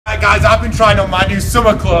Right guys, I've been trying on my new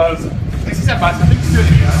summer clothes. This is a massive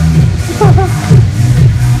studio.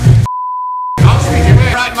 I'll speak to you.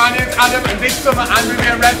 Right, my name's Adam and this summer I'm going to be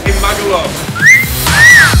a rep in Magaluf.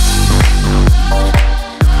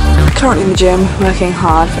 Currently in the gym, working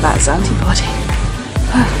hard for that Zante body.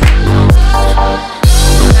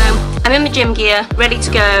 I'm in my gym gear, ready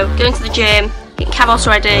to go, going to the gym, getting Kavos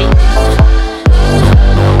ready.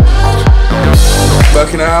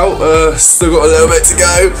 Working out, still got a little bit to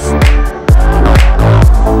go.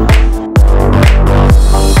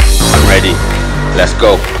 I'm ready, let's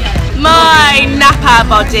go. My Napa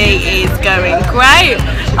body is going great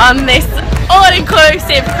on this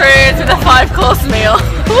all-inclusive cruise with a 5-course meal.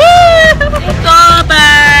 Woo!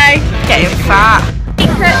 Sorbet! Getting fat.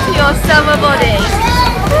 Secret to your summer body.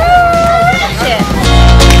 Woo!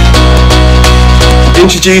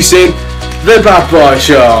 Introducing the Bad Boy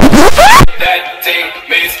Show.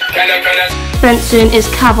 Benson is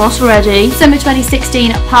Kavos ready. Summer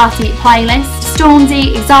 2016 party playlist.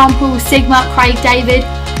 Stormzy, Example, Sigma, Craig David,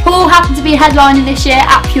 who all happen to be headlining this year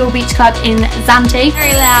at Pure Beach Club in Zante.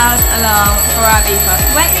 Very loud alarm for our beeper.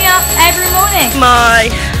 Wake me up every morning.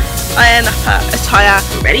 My Iron Napa attire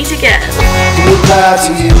ready to go. You guys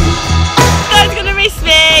are gonna miss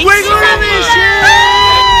me. We're gonna miss you.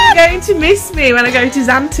 You're going to miss me when I go to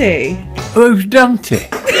Zante. Who's Dante?